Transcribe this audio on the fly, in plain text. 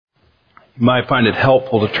You might find it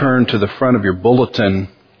helpful to turn to the front of your bulletin,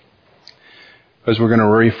 because we're going to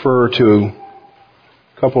refer to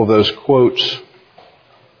a couple of those quotes.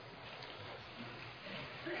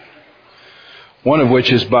 One of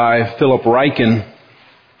which is by Philip Ryken,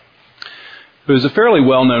 who is a fairly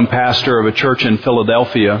well-known pastor of a church in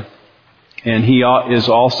Philadelphia, and he is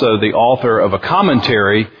also the author of a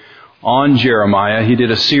commentary on Jeremiah. He did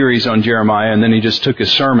a series on Jeremiah, and then he just took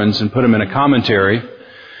his sermons and put them in a commentary.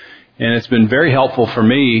 And it's been very helpful for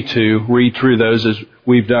me to read through those as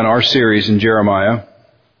we've done our series in Jeremiah.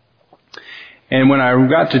 And when I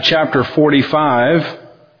got to chapter 45,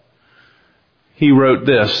 he wrote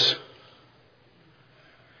this: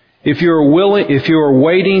 If you are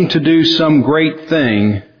waiting to do some great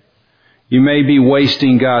thing, you may be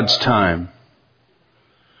wasting God's time.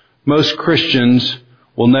 Most Christians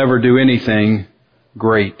will never do anything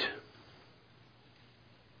great.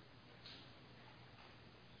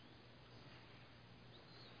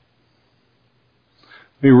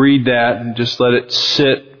 Let me read that and just let it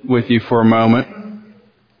sit with you for a moment.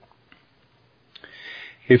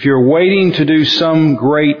 If you're waiting to do some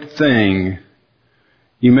great thing,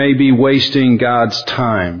 you may be wasting God's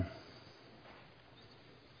time.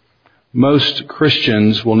 Most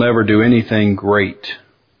Christians will never do anything great.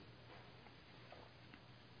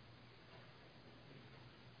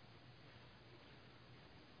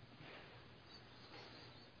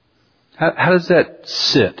 How does that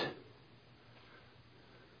sit?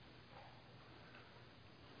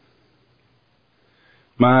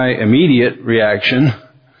 My immediate reaction,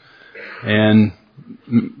 and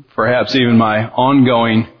perhaps even my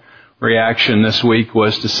ongoing reaction this week,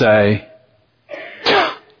 was to say,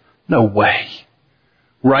 no way.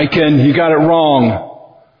 Ryken, you got it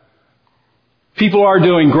wrong. People are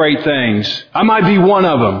doing great things. I might be one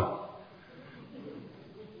of them.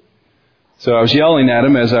 So I was yelling at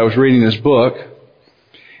him as I was reading this book.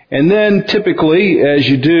 And then typically, as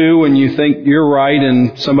you do when you think you're right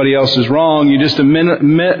and somebody else is wrong, you just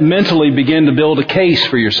mentally begin to build a case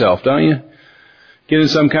for yourself, don't you? Get in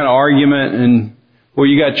some kind of argument and, well,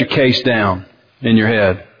 you got your case down in your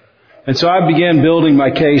head. And so I began building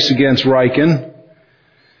my case against Ryken.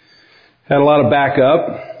 Had a lot of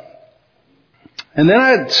backup. And then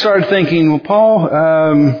I started thinking, well, Paul,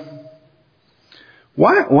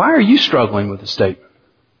 why are you struggling with the statement?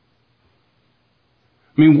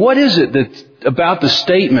 I mean, what is it that's about the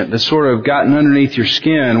statement that's sort of gotten underneath your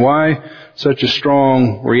skin? Why such a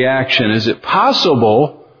strong reaction? Is it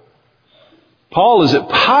possible, Paul, is it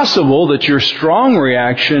possible that your strong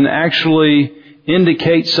reaction actually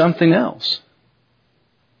indicates something else?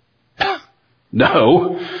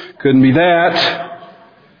 No, couldn't be that.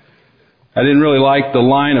 I didn't really like the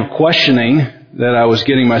line of questioning that I was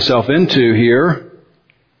getting myself into here.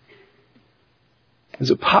 Is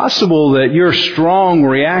it possible that your strong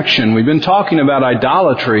reaction, we've been talking about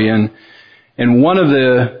idolatry, and one of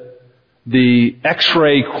the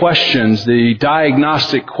X-ray questions, the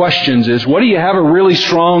diagnostic questions is, what do you have a really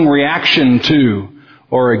strong reaction to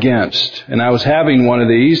or against? And I was having one of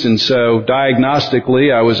these, and so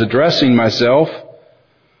diagnostically I was addressing myself.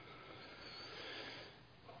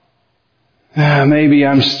 Maybe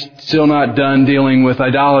I'm still not done dealing with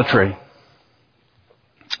idolatry,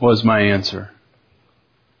 was my answer.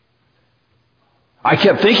 I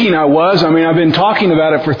kept thinking I was. I mean, I've been talking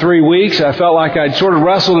about it for 3 weeks. I felt like I'd sort of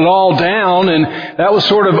wrestled it all down, and that was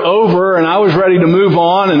sort of over, and I was ready to move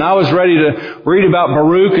on, and I was ready to read about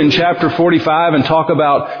Baruch in chapter 45 and talk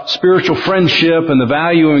about spiritual friendship and the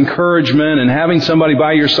value of encouragement and having somebody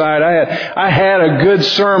by your side. I had a good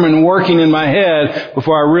sermon working in my head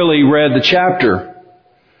before I really read the chapter.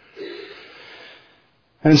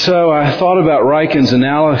 And so I thought about Ryken's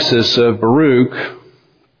analysis of Baruch,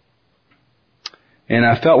 and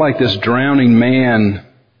I felt like this drowning man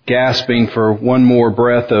gasping for one more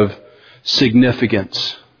breath of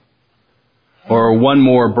significance, or one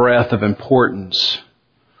more breath of importance,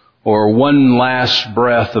 or one last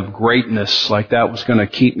breath of greatness, like that was going to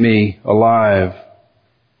keep me alive.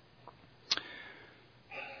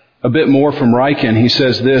 A bit more from Ryken. He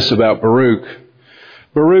says this about Baruch.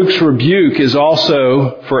 Baruch's rebuke is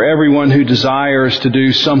also for everyone who desires to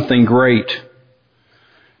do something great.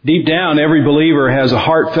 Deep down, every believer has a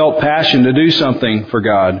heartfelt passion to do something for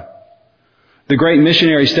God. The great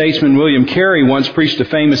missionary statesman William Carey once preached a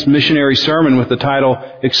famous missionary sermon with the title,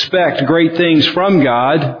 Expect Great Things from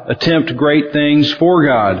God, Attempt Great Things for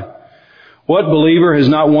God. What believer has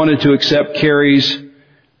not wanted to accept Carey's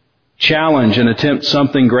challenge and attempt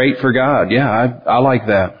something great for God? Yeah, I like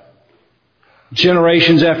that.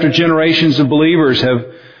 Generations after generations of believers have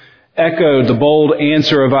echoed the bold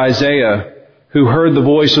answer of Isaiah, who heard the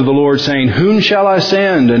voice of the Lord saying, "Whom shall I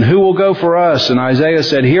send, and who will go for us?" And Isaiah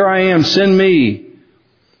said, "Here I am, send me."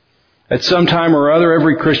 At some time or other,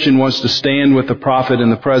 every Christian wants to stand with the prophet in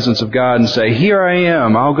the presence of God and say, "Here I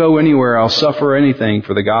am, I'll go anywhere, I'll suffer anything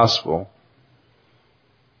for the gospel."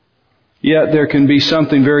 Yet there can be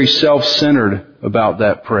something very self-centered about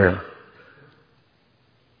that prayer.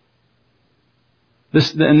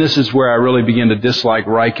 This is where I really begin to dislike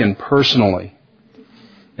Ryken personally,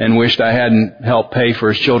 and wished I hadn't helped pay for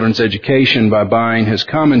his children's education by buying his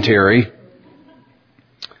commentary.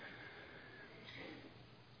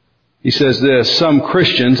 He says this, some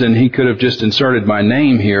Christians, and he could have just inserted my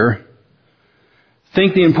name here,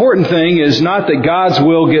 think the important thing is not that God's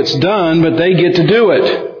will gets done, but they get to do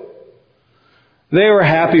it. They are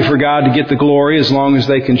happy for God to get the glory as long as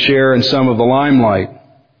they can share in some of the limelight.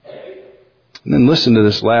 And then listen to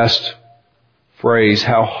this last phrase,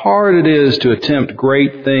 how hard it is to attempt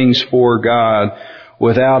great things for God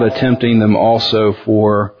without attempting them also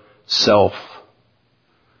for self.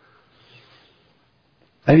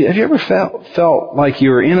 Have you ever felt like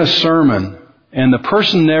you're in a sermon and the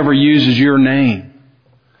person never uses your name,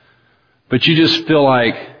 but you just feel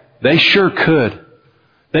like they sure could?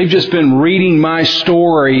 They've just been reading my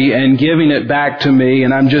story and giving it back to me,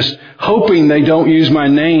 and I'm just hoping they don't use my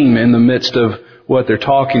name in the midst of what they're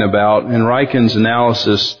talking about. And Ryken's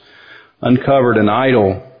analysis uncovered an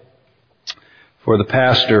idol for the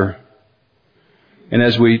pastor. And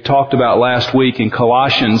as we talked about last week in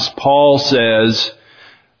Colossians, Paul says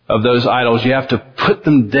of those idols, you have to put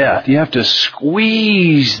them to death. You have to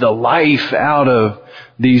squeeze the life out of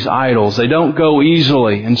these idols. They don't go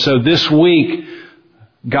easily. And so this week,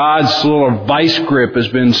 God's little vice grip has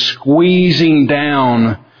been squeezing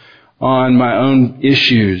down on my own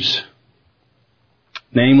issues,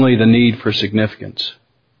 namely the need for significance.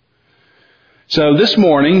 So this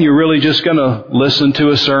morning, you're really just going to listen to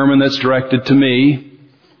a sermon that's directed to me.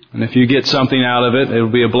 And if you get something out of it, it'll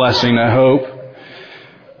be a blessing, I hope.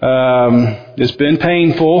 It's been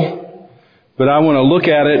painful, but I want to look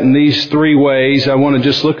at it in these three ways. I want to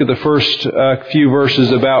just look at the first few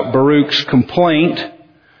verses about Baruch's complaint,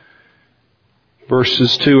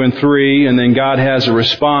 verses 2 and 3, and then God has a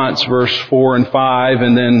response, verse 4 and 5,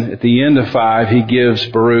 and then at the end of 5, He gives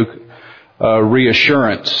Baruch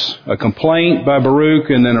reassurance. A complaint by Baruch,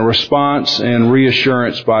 and then a response and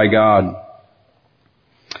reassurance by God.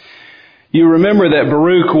 You remember that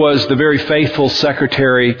Baruch was the very faithful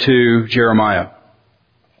secretary to Jeremiah.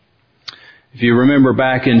 If you remember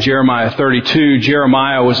back in Jeremiah 32,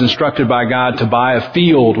 Jeremiah was instructed by God to buy a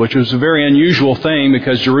field, which was a very unusual thing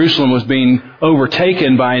because Jerusalem was being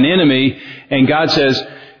overtaken by an enemy. And God says,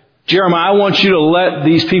 Jeremiah, I want you to let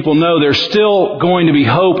these people know there's still going to be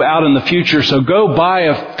hope out in the future, so go buy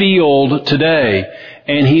a field today.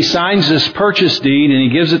 And he signs this purchase deed and he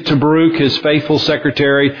gives it to Baruch, his faithful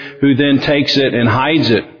secretary, who then takes it and hides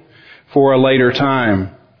it for a later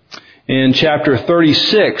time. In chapter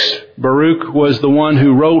 36, Baruch was the one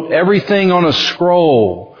who wrote everything on a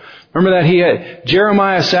scroll. Remember that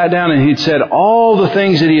Jeremiah sat down and he'd said all the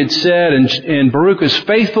things that he had said, and Baruch is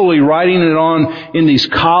faithfully writing it on in these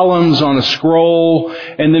columns on a scroll.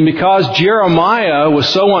 And then because Jeremiah was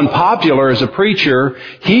so unpopular as a preacher,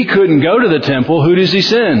 he couldn't go to the temple. Who does he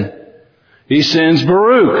send? He sends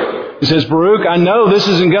Baruch. He says, Baruch, I know this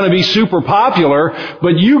isn't going to be super popular,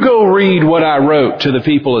 but you go read what I wrote to the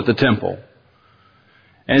people at the temple.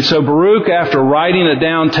 And so Baruch, after writing it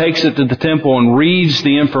down, takes it to the temple and reads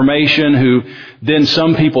the information, who then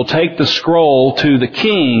some people take the scroll to the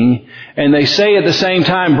king, and they say at the same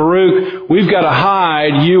time, Baruch, we've got to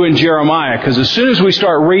hide you and Jeremiah, because as soon as we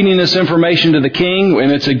start reading this information to the king,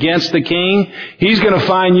 and it's against the king, he's going to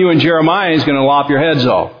find you and Jeremiah, and he's going to lop your heads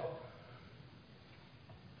off.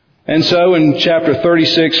 And so in chapter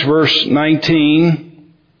 36, verse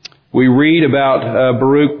 19, we read about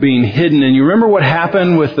Baruch being hidden. And you remember what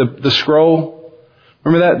happened with the scroll?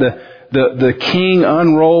 Remember that? The king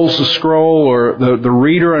unrolls the scroll, or the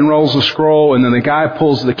reader unrolls the scroll, and then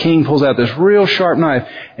the king pulls out this real sharp knife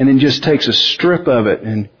and then just takes a strip of it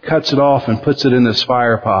and cuts it off and puts it in this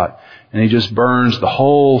fire pot. And he just burns the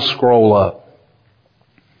whole scroll up.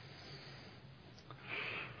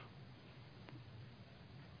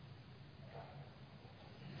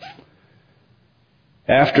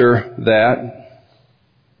 After that,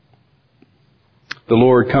 the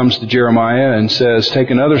Lord comes to Jeremiah and says, take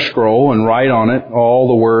another scroll and write on it all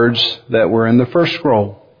the words that were in the first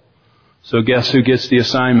scroll. So guess who gets the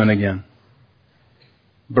assignment again?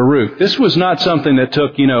 Baruch. This was not something that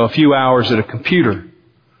took, a few hours at a computer.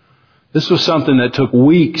 This was something that took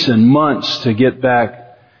weeks and months to get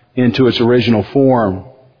back into its original form.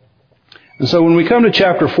 And so when we come to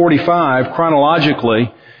chapter 45,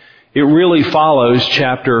 chronologically, it really follows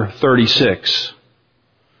chapter 36.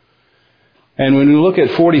 And when we look at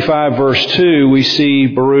 45 verse 2, we see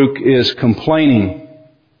Baruch is complaining.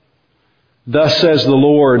 Thus says the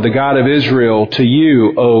Lord, the God of Israel, to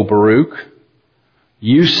you, O Baruch,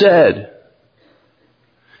 you said.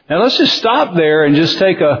 Now let's just stop there and just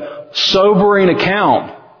take a sobering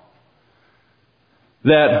account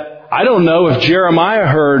that I don't know if Jeremiah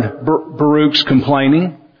heard Baruch's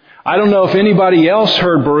complaining. I don't know if anybody else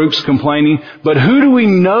heard Baruch's complaining, but who do we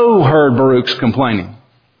know heard Baruch's complaining?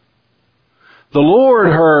 The Lord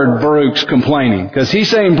heard Baruch's complaining, because He's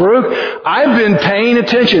saying, Baruch, I've been paying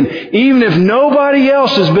attention. Even if nobody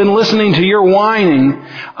else has been listening to your whining,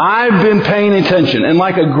 I've been paying attention. And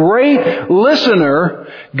like a great listener,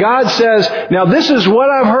 God says, now this is what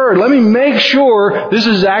I've heard. Let me make sure this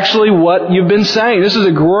is actually what you've been saying. This is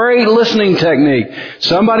a great listening technique.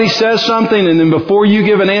 Somebody says something, and then before you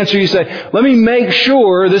give an answer, you say, let me make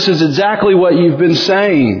sure this is exactly what you've been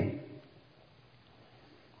saying.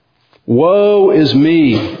 Woe is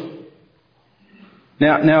me.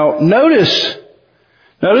 Now notice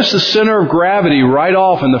the center of gravity right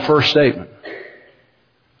off in the first statement.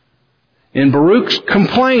 In Baruch's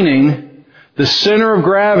complaining, the center of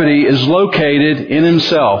gravity is located in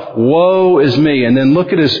himself. Woe is me. And then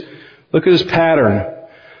look at his pattern.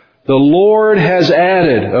 The Lord has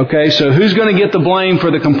added. Okay, so who's going to get the blame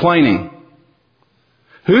for the complaining?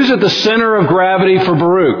 Who's at the center of gravity for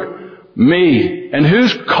Baruch? Me. And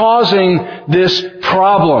who's causing this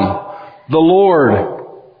problem? The Lord.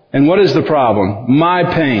 And what is the problem? My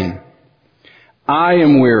pain. I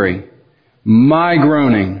am weary. My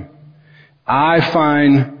groaning. I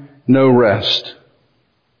find no rest.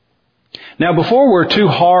 Now, before we're too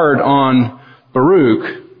hard on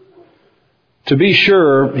Baruch, to be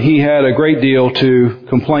sure, he had a great deal to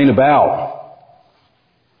complain about.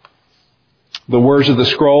 The words of the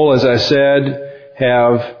scroll, as I said,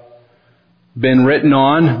 have been written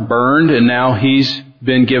on, burned, and now he's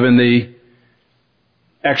been given the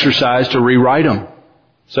exercise to rewrite them.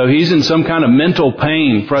 So he's in some kind of mental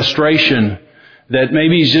pain, frustration, that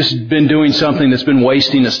maybe he's just been doing something that's been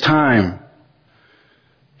wasting his time.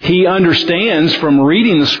 He understands from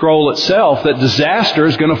reading the scroll itself that disaster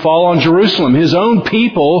is going to fall on Jerusalem. His own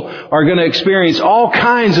people are going to experience all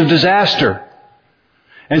kinds of disaster.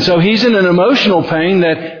 And so he's in an emotional pain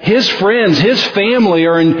that his friends, his family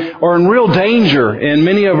are in real danger, and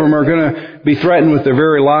many of them are going to be threatened with their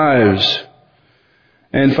very lives.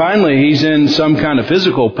 And finally, he's in some kind of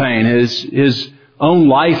physical pain. His own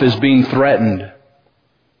life is being threatened.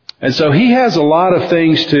 And so he has a lot of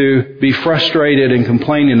things to be frustrated and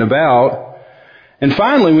complaining about. And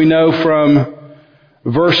finally, we know from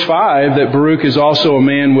verse 5 that Baruch is also a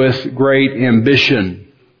man with great ambition.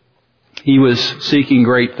 He was seeking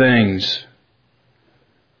great things.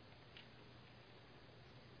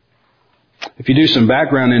 If you do some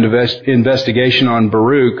background investigation on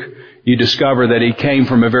Baruch, you discover that he came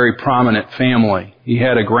from a very prominent family. He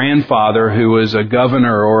had a grandfather who was a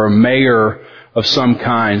governor or a mayor of some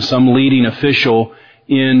kind, some leading official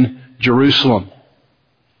in Jerusalem.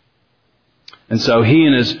 And so he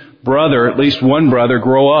and his brother, at least one brother,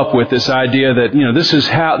 grow up with this idea that,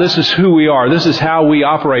 this is who we are. This is how we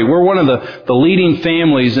operate. We're one of the leading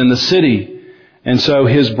families in the city. And so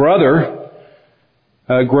his brother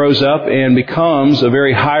grows up and becomes a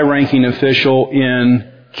very high-ranking official in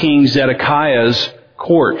King Zedekiah's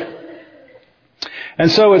court.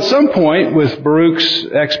 And so at some point, with Baruch's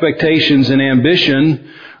expectations and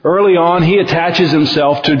ambition, early on he attaches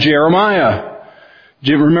himself to Jeremiah.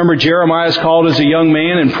 Do you remember Jeremiah is called as a young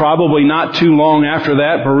man, and probably not too long after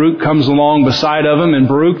that, Baruch comes along beside of him, and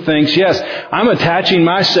Baruch thinks, yes, I'm attaching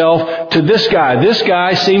myself to this guy. This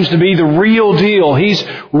guy seems to be the real deal. He's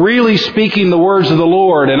really speaking the words of the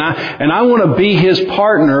Lord, and I want to be his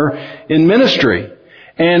partner in ministry.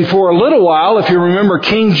 And for a little while, if you remember,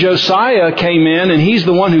 King Josiah came in, and he's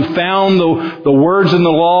the one who found the words in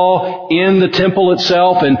the law in the temple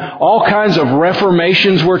itself, and all kinds of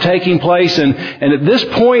reformations were taking place. And at this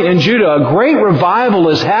point in Judah, a great revival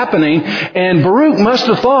is happening, and Baruch must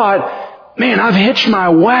have thought, man, I've hitched my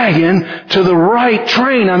wagon to the right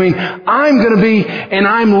train. I mean, I'm going to be, and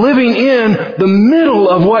I'm living in the middle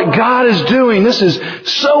of what God is doing. This is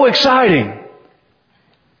so exciting.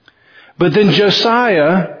 But then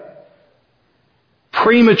Josiah,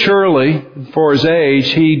 prematurely, for his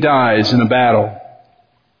age, he dies in a battle.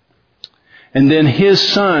 And then his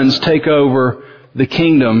sons take over the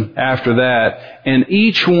kingdom after that. And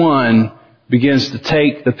each one begins to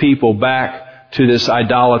take the people back to this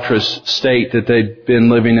idolatrous state that they'd been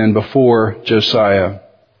living in before Josiah.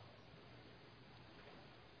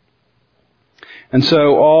 And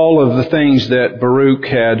so all of the things that Baruch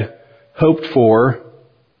had hoped for,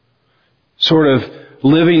 sort of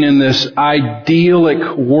living in this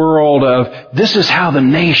idyllic world of, this is how the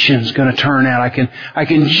nation's going to turn out. I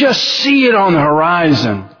can just see it on the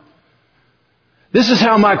horizon. This is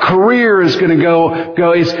how my career is going to go.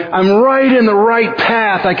 I'm right in the right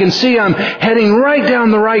path. I can see I'm heading right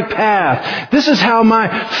down the right path. This is how my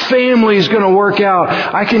family is going to work out.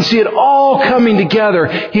 I can see it all coming together.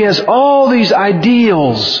 He has all these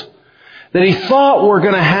ideals that he thought were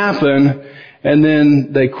going to happen, and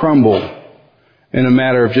then they crumble in a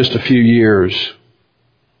matter of just a few years.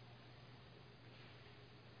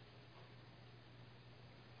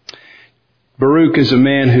 Baruch is a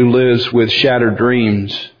man who lives with shattered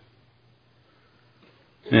dreams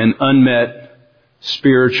and unmet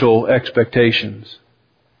spiritual expectations.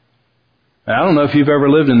 I don't know if you've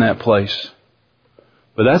ever lived in that place,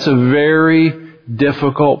 but that's a very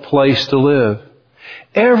difficult place to live.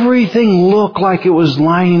 Everything looked like it was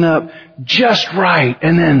lining up just right,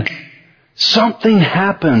 and then something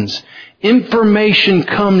happens. Information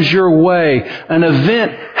comes your way. An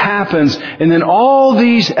event happens. And then all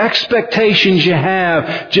these expectations you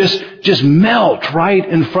have just melt right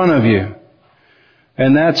in front of you.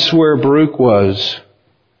 And that's where Baruch was.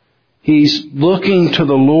 He's looking to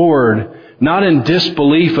the Lord, not in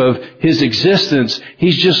disbelief of His existence.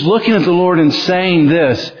 He's just looking at the Lord and saying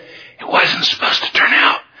this, it wasn't supposed to turn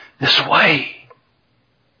out this way.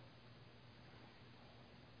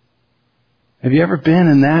 Have you ever been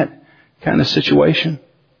in that kind of situation?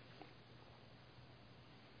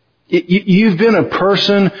 You've been a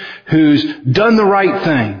person who's done the right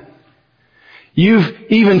thing.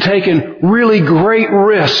 You've even taken really great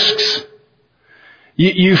risks.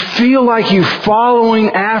 You feel like you're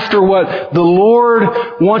following after what the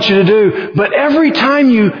Lord wants you to do. But every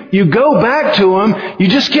time you go back to Him, you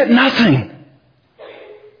just get nothing.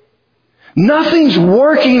 Nothing's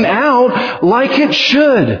working out like it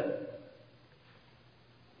should.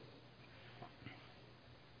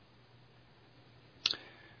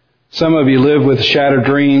 Some of you live with shattered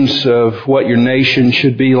dreams of what your nation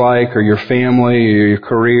should be like, or your family, or your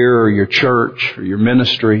career, or your church, or your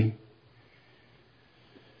ministry.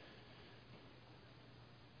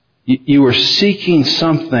 You are seeking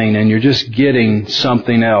something and you're just getting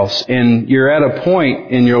something else. And you're at a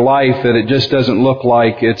point in your life that it just doesn't look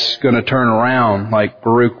like it's going to turn around like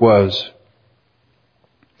Baruch was.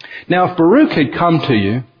 Now, if Baruch had come to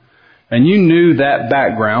you and you knew that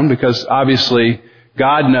background, because obviously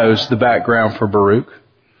God knows the background for Baruch,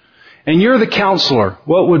 and you're the counselor,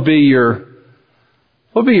 what would be your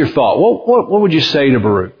thought? What would you say to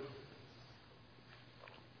Baruch?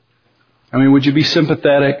 I mean, would you be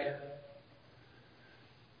sympathetic?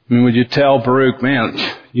 I mean, would you tell Baruch, man,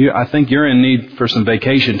 I think you're in need for some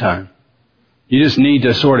vacation time. You just need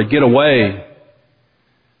to sort of get away.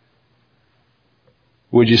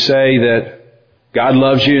 Would you say that God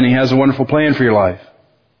loves you and He has a wonderful plan for your life?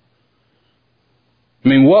 I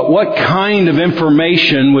mean, what kind of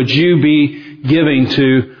information would you be giving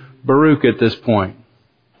to Baruch at this point?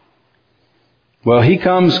 Well, he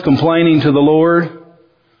comes complaining to the Lord,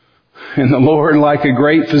 and the Lord, like a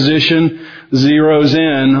great physician, zeroes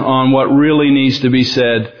in on what really needs to be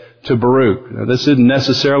said to Baruch. Now, this isn't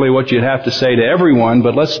necessarily what you'd have to say to everyone,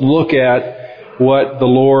 but let's look at what the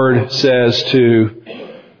Lord says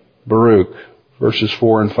to Baruch. Verses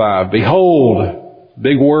 4 and 5. Behold,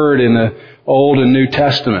 big word in the Old and New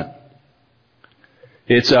Testament.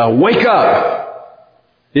 It's wake up.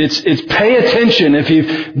 It's pay attention. If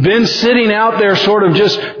you've been sitting out there sort of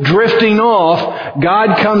just drifting off,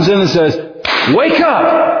 God comes in and says, wake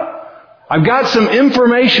up. I've got some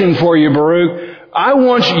information for you, Baruch. I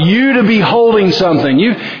want you to be holding something.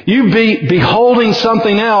 You be holding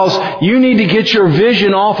something else. You need to get your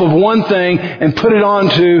vision off of one thing and put it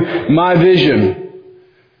onto my vision.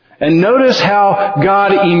 And notice how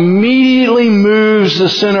God immediately moves the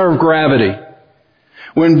center of gravity.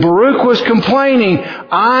 When Baruch was complaining,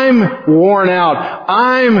 I'm worn out,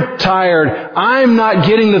 I'm tired, I'm not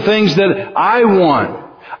getting the things that I want.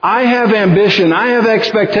 I have ambition, I have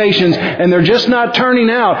expectations, and they're just not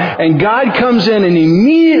turning out. And God comes in and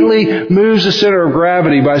immediately moves the center of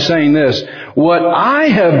gravity by saying this, what I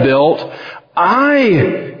have built, I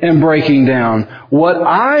am breaking down. What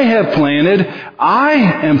I have planted, I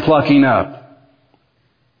am plucking up.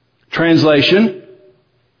 Translation,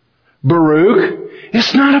 Baruch,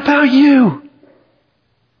 it's not about you.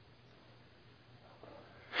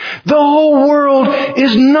 The whole world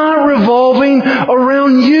is not revolving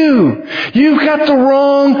around you. You've got the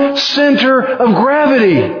wrong center of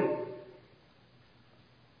gravity.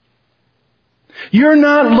 You're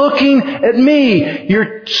not looking at me.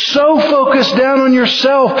 You're so focused down on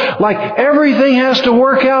yourself, like everything has to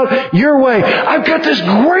work out your way. I've got this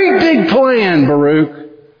great big plan, Baruch.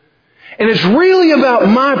 And it's really about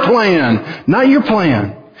my plan, not your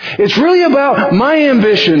plan. It's really about my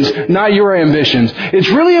ambitions, not your ambitions. It's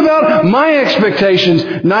really about my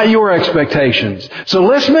expectations, not your expectations. So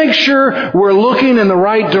let's make sure we're looking in the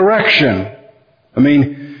right direction. I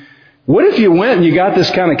mean, what if you went and you got this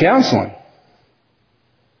kind of counseling?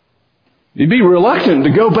 You'd be reluctant to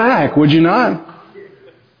go back, would you not?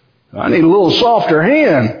 I need a little softer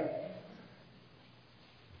hand.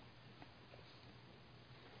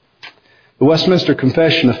 The Westminster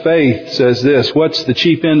Confession of Faith says this: what's the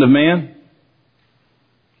chief end of man?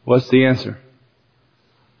 What's the answer?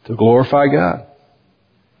 To glorify God.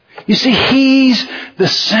 You see, He's the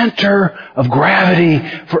center of gravity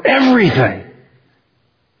for everything.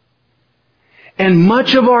 And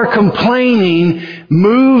much of our complaining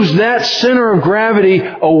moves that center of gravity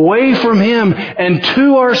away from Him and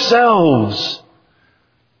to ourselves.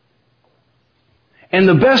 And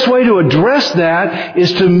the best way to address that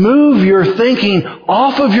is to move your thinking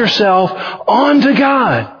off of yourself onto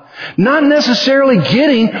God. Not necessarily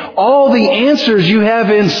getting all the answers you have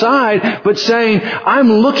inside, but saying, I'm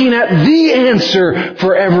looking at the answer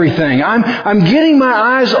for everything. I'm getting my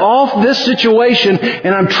eyes off this situation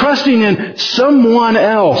and I'm trusting in someone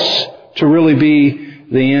else to really be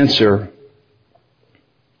the answer.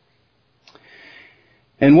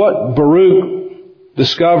 And what Baruch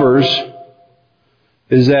discovers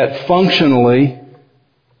is that functionally,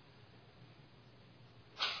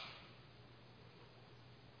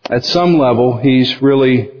 at some level, he's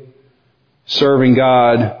really serving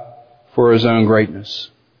God for his own greatness.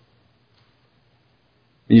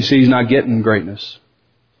 And you see, he's not getting greatness.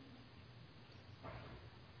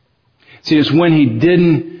 See, it's when he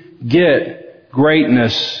didn't get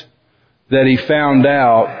greatness that he found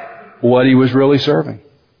out what he was really serving.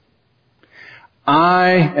 I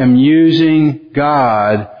am using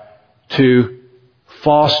God to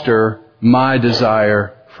foster my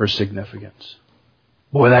desire for significance.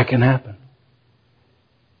 Boy, that can happen.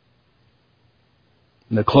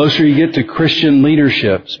 And the closer you get to Christian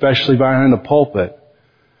leadership, especially behind the pulpit,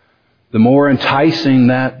 the more enticing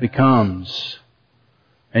that becomes.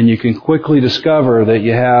 And you can quickly discover that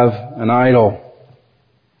you have an idol.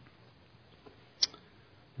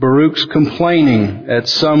 Baruch's complaining at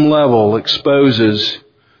some level exposes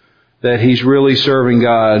that he's really serving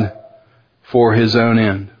God for his own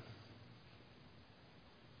end.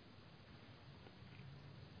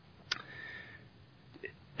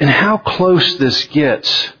 And how close this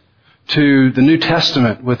gets to the New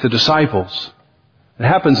Testament with the disciples. It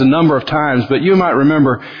happens a number of times, but you might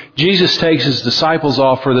remember Jesus takes his disciples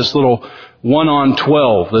off for this little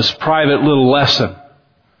 1-on-12, this private little lesson.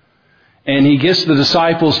 And he gets the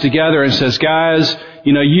disciples together and says, guys,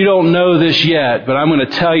 you don't know this yet, but I'm going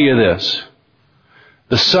to tell you this.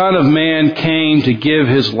 The Son of Man came to give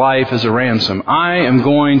His life as a ransom. I am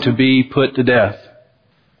going to be put to death.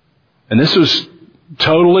 And this was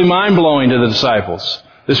totally mind-blowing to the disciples.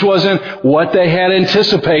 This wasn't what they had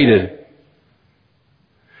anticipated.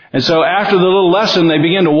 And so after the little lesson, they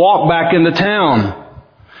begin to walk back into town.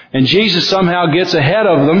 And Jesus somehow gets ahead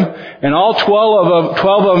of them, and all 12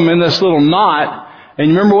 of them in this little knot. And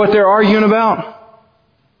you remember what they're arguing about?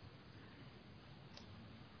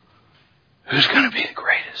 Who's going to be the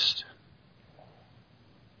greatest?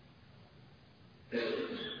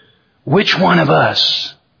 Which one of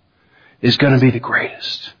us is going to be the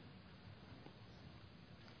greatest?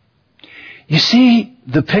 You see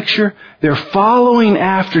the picture? They're following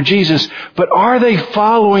after Jesus, but are they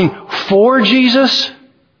following for Jesus?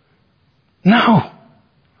 No.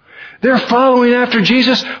 They're following after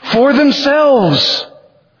Jesus for themselves.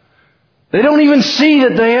 They don't even see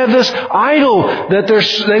that they have this idol that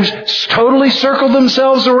they've totally circled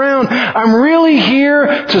themselves around. I'm really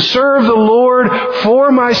here to serve the Lord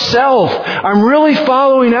for myself. I'm really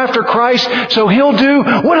following after Christ so He'll do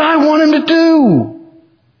what I want Him to do.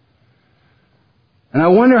 And I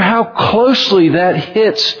wonder how closely that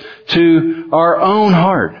hits to our own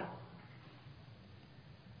heart.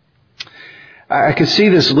 I could see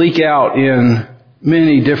this leak out in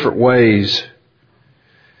many different ways.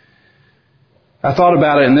 I thought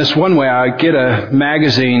about it in this one way. I get a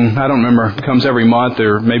magazine, I don't remember, it comes every month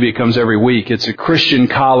or maybe it comes every week. It's a Christian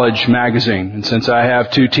college magazine. And since I have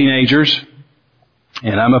 2 teenagers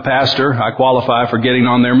and I'm a pastor, I qualify for getting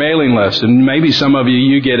on their mailing list. And maybe some of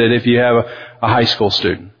you get it if you have a high school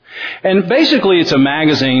student. And basically it's a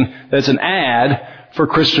magazine that's an ad for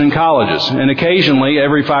Christian colleges. And occasionally,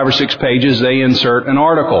 every 5 or 6 pages, they insert an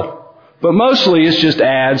article But mostly it's just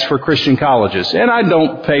ads for Christian colleges. And I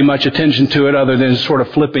don't pay much attention to it other than sort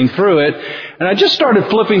of flipping through it. And I just started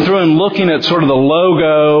flipping through and looking at sort of the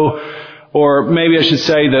logo, or maybe I should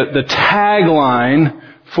say the tagline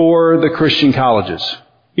for the Christian colleges.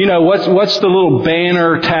 You know, what's the little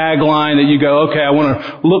banner tagline that you go, okay, I want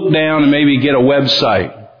to look down and maybe get a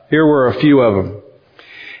website. Here were a few of them.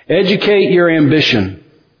 Educate your ambition.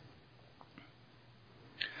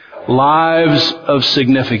 Lives of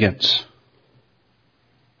significance.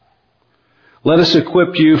 Let us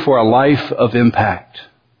equip you for a life of impact.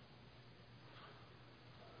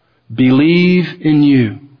 Believe in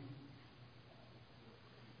you.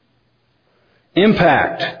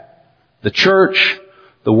 Impact the church,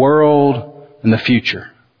 the world, and the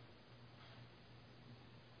future.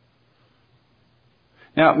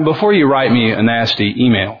 Now, before you write me a nasty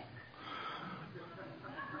email,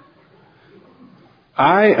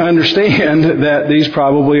 I understand that these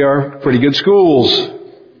probably are pretty good schools.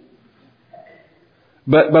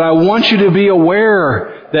 But I want you to be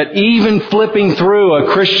aware that even flipping through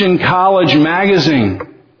a Christian college magazine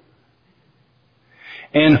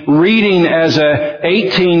and reading as a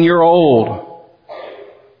 18-year-old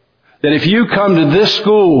that if you come to this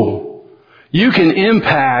school, you can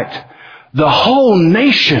impact the whole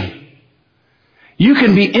nation. You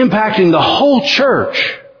can be impacting the whole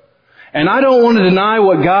church. And I don't want to deny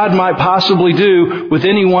what God might possibly do with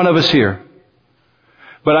any one of us here.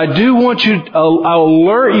 But I do want you, I'll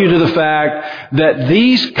alert you to the fact that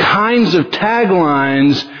these kinds of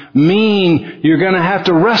taglines mean you're going to have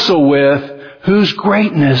to wrestle with whose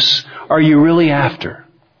greatness are you really after?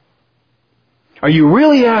 Are you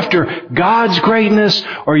really after God's greatness,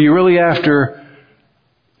 or are you really after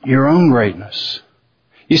your own greatness?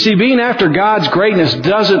 You see, being after God's greatness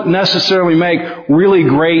doesn't necessarily make really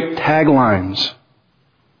great taglines.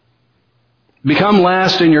 Become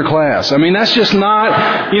last in your class. I mean, that's just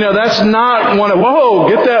not, that's not one of, whoa,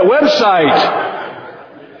 get that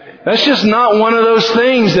website. That's just not one of those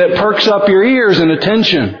things that perks up your ears and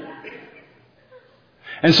attention.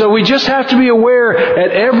 And so we just have to be aware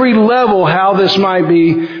at every level how this might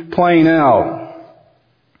be playing out.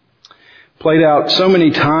 Played out so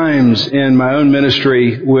many times in my own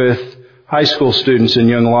ministry with high school students in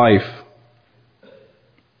Young Life.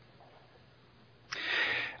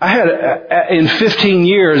 In 15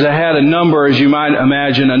 years, I had a number, as you might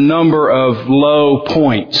imagine, a number of low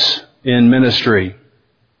points in ministry.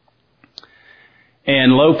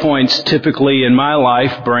 And low points typically in my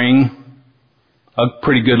life bring a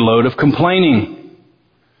pretty good load of complaining.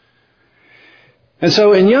 And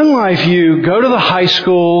so in Young Life, you go to the high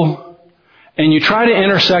school and you try to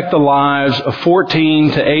intersect the lives of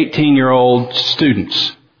 14 to 18-year-old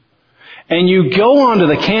students. And you go onto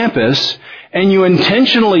the campus and you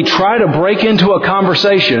intentionally try to break into a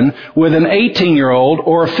conversation with an 18-year-old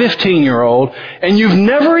or a 15-year-old, and you've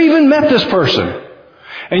never even met this person.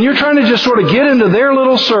 And you're trying to just sort of get into their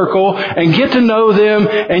little circle and get to know them,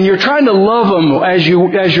 and you're trying to love them as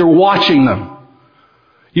you're watching them.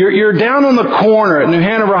 You're down on the corner at New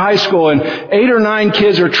Hanover High School, and 8 or 9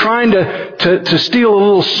 kids are trying to steal a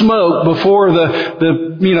little smoke before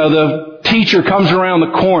the teacher comes around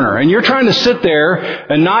the corner. And you're trying to sit there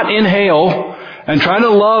and not inhale and trying to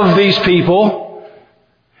love these people.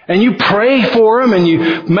 And you pray for them and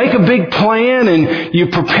you make a big plan and you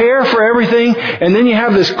prepare for everything. And then you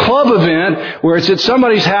have this club event where it's at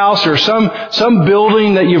somebody's house or some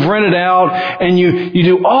building that you've rented out, and you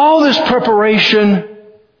do all this preparation,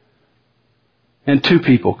 and 2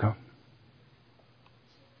 people come.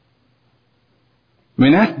 I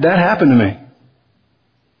mean, that happened to me.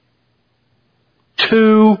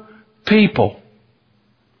 2 people.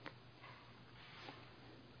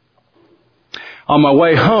 On my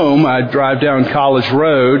way home, I drive down College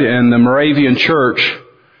Road, and the Moravian Church,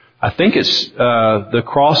 I think it's the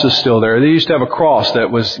cross is still there. They used to have a cross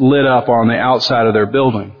that was lit up on the outside of their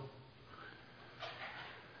building.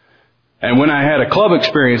 And when I had a club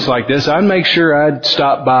experience like this, I'd make sure I'd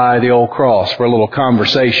stop by the old cross for a little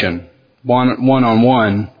conversation,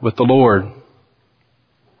 one-on-one with the Lord.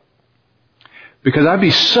 Because I'd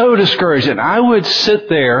be so discouraged, and I would sit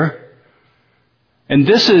there, and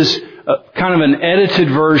this is kind of an edited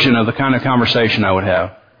version of the kind of conversation I would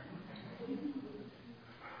have.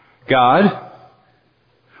 God,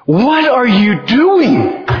 what are you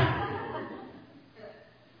doing?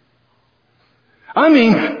 I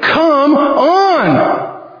mean, come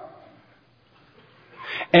on!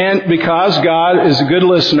 And because God is a good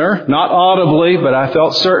listener, not audibly, but I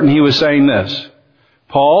felt certain He was saying this.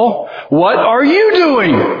 Paul, what are you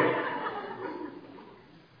doing?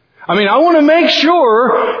 I mean, I want to make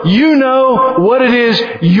sure you know what it is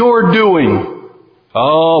you're doing.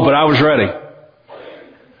 Oh, but I was ready.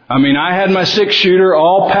 I mean, I had my 6-shooter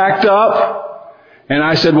all packed up, and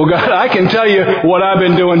I said, well, God, I can tell you what I've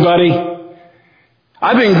been doing, buddy.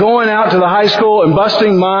 I've been going out to the high school and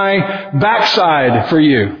busting my backside for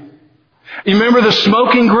you. You remember the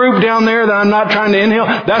smoking group down there that I'm not trying to inhale?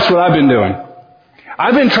 That's what I've been doing.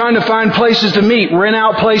 I've been trying to find places to meet, rent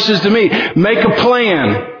out places to meet, make a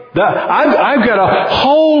plan. I've got a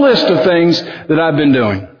whole list of things that I've been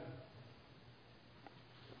doing.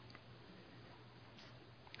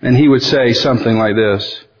 And he would say something like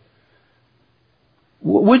this.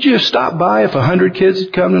 Would you have stopped by if 100 kids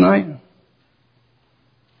had come tonight?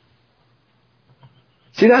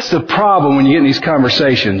 See, that's the problem when you get in these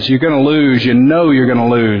conversations. You're going to lose. You know you're going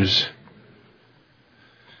to lose.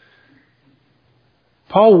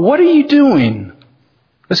 Paul, what are you doing?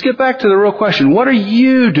 Let's get back to the real question. What are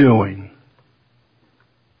you doing?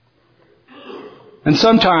 And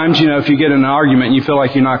sometimes, if you get in an argument and you feel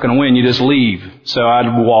like you're not going to win, you just leave. So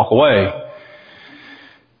I'd walk away.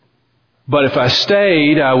 But if I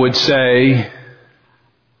stayed, I would say,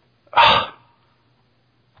 I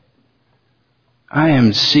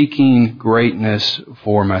am seeking greatness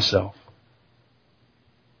for myself.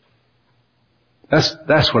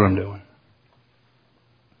 That's what I'm doing.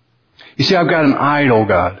 You see, I've got an idol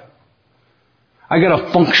God. I got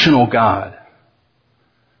a functional God.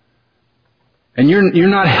 And you're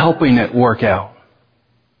not helping it work out.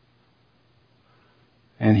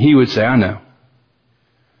 And he would say, I know.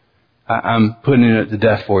 I'm putting it to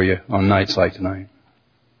death for you on nights like tonight.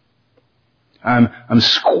 I'm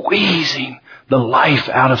squeezing the life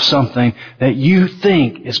out of something that you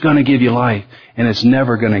think is going to give you life, and it's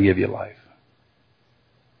never going to give you life.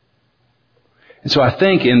 And so I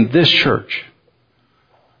think in this church,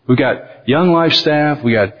 we got Young Life staff,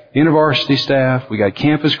 we got InterVarsity staff, we got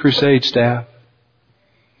Campus Crusade staff.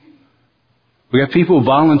 We got people who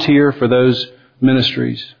volunteer for those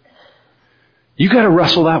ministries. You got to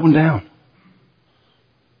wrestle that one down.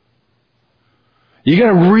 You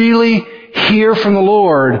got to really hear from the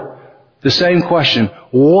Lord the same question.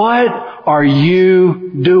 What are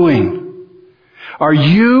you doing? Are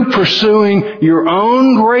you pursuing your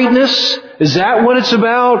own greatness? Is that what it's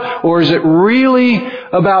about? Or is it really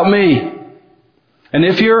about me? And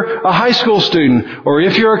if you're a high school student, or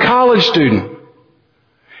if you're a college student,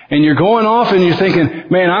 and you're going off and you're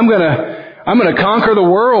thinking, man, I'm gonna conquer the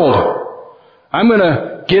world. I'm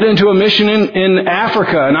gonna get into a mission in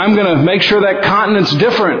Africa, and I'm gonna make sure that continent's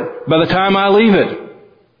different by the time I leave it.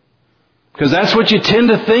 Because that's what you tend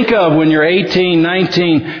to think of when you're 18,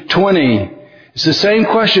 19, 20. It's the same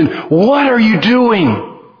question. What are you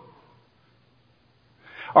doing?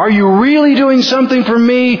 Are you really doing something for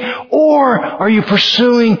me? Or are you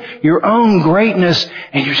pursuing your own greatness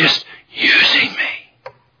and you're just using me?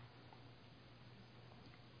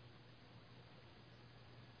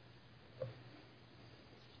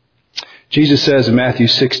 Jesus says in Matthew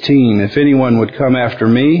 16, if anyone would come after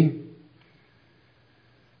me,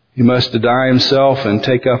 he must deny himself and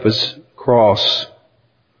take up his cross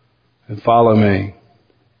and follow me.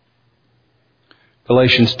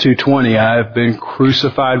 Galatians 2:20, I have been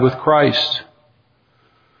crucified with Christ.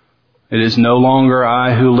 It is no longer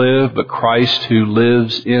I who live, but Christ who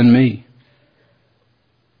lives in me.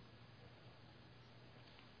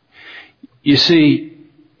 You see,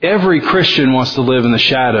 every Christian wants to live in the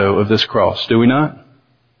shadow of this cross, do we not?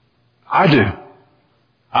 I do.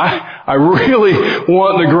 I really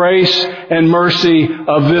want the grace and mercy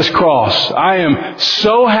of this cross. I am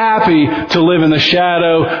so happy to live in the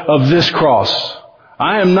shadow of this cross.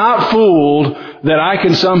 I am not fooled that I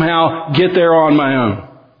can somehow get there on my own.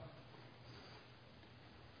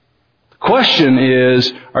 The question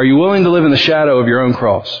is, are you willing to live in the shadow of your own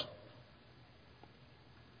cross?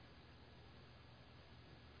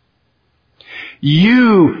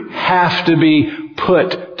 You have to be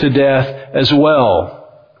put to death as well.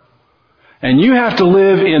 And you have to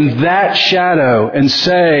live in that shadow and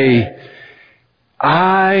say,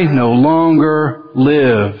 I no longer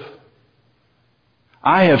live.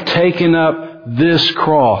 I have taken up this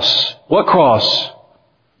cross. What cross?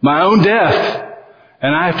 My own death.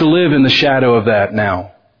 And I have to live in the shadow of that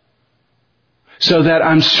now. So that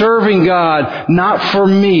I'm serving God not for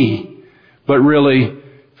me, but really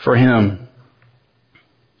for Him.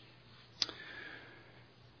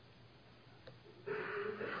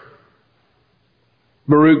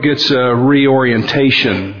 Baruch gets a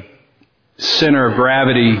reorientation. Center of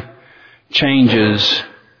gravity changes.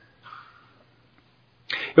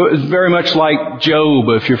 It was very much like Job,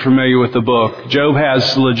 if you're familiar with the book. Job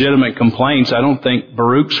has legitimate complaints. I don't think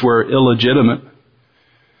Baruch's were illegitimate.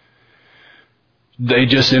 They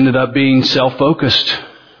just ended up being self-focused.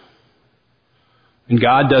 And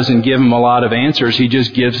God doesn't give him a lot of answers. He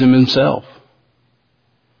just gives him himself,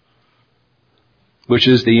 which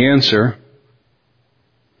is the answer.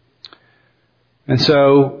 And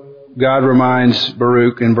so God reminds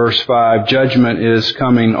Baruch in verse 5, judgment is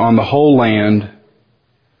coming on the whole land,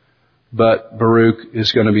 but Baruch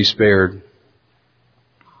is going to be spared.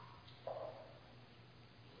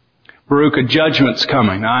 Baruch, a judgment's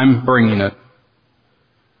coming. I'm bringing it,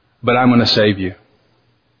 but I'm going to save you.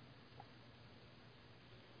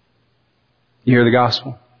 You hear the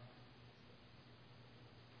gospel?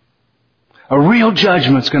 A real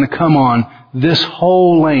judgment's going to come on this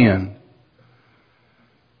whole land.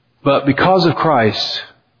 But because of Christ,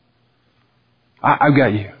 I've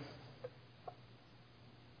got you.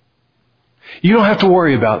 You don't have to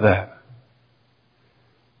worry about that.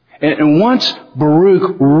 And once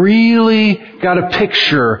Baruch really got a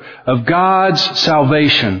picture of God's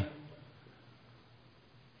salvation,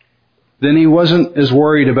 then he wasn't as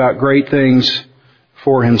worried about great things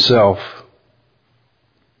for himself.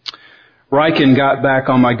 Ryken got back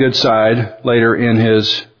on my good side later in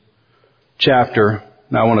his chapter,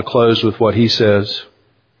 and I want to close with what he says.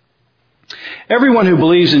 Everyone who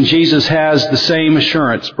believes in Jesus has the same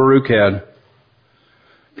assurance Baruch had.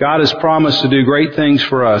 God has promised to do great things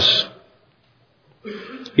for us.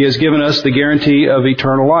 He has given us the guarantee of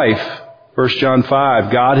eternal life. 1 John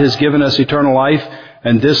 5, God has given us eternal life,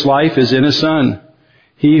 and this life is in His Son.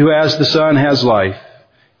 He who has the Son has life.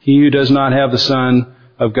 He who does not have the Son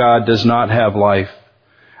of God does not have life.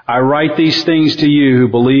 I write these things to you who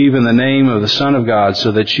believe in the name of the Son of God,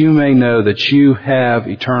 so that you may know that you have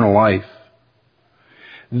eternal life.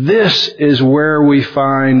 This is where we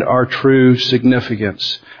find our true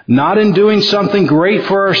significance. Not in doing something great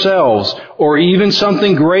for ourselves or even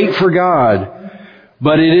something great for God,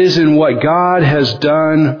 but it is in what God has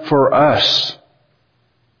done for us.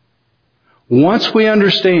 Once we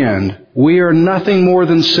understand we are nothing more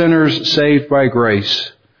than sinners saved by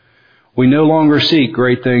grace, we no longer seek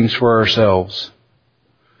great things for ourselves.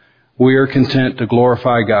 We are content to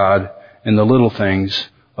glorify God in the little things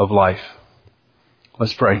of life.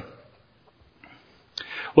 Let's pray.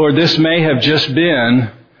 Lord, this may have just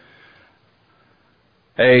been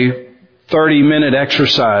a 30-minute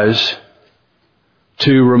exercise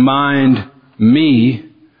to remind me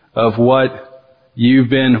of what you've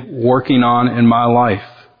been working on in my life.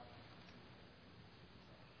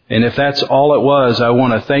 And if that's all it was, I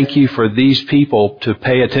want to thank you for these people to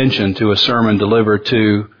pay attention to a sermon delivered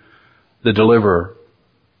to the deliverer.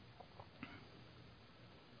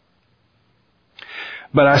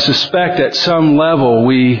 But I suspect at some level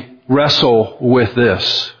we wrestle with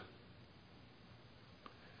this.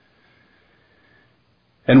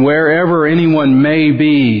 And wherever anyone may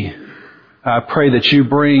be, I pray that you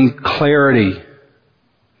bring clarity.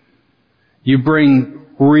 You bring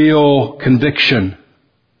real conviction.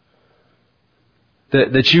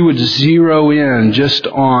 That you would zero in just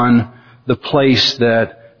on the place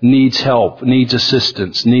that needs help, needs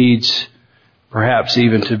assistance, needs perhaps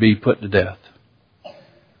even to be put to death.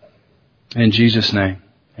 In Jesus' name,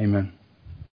 amen.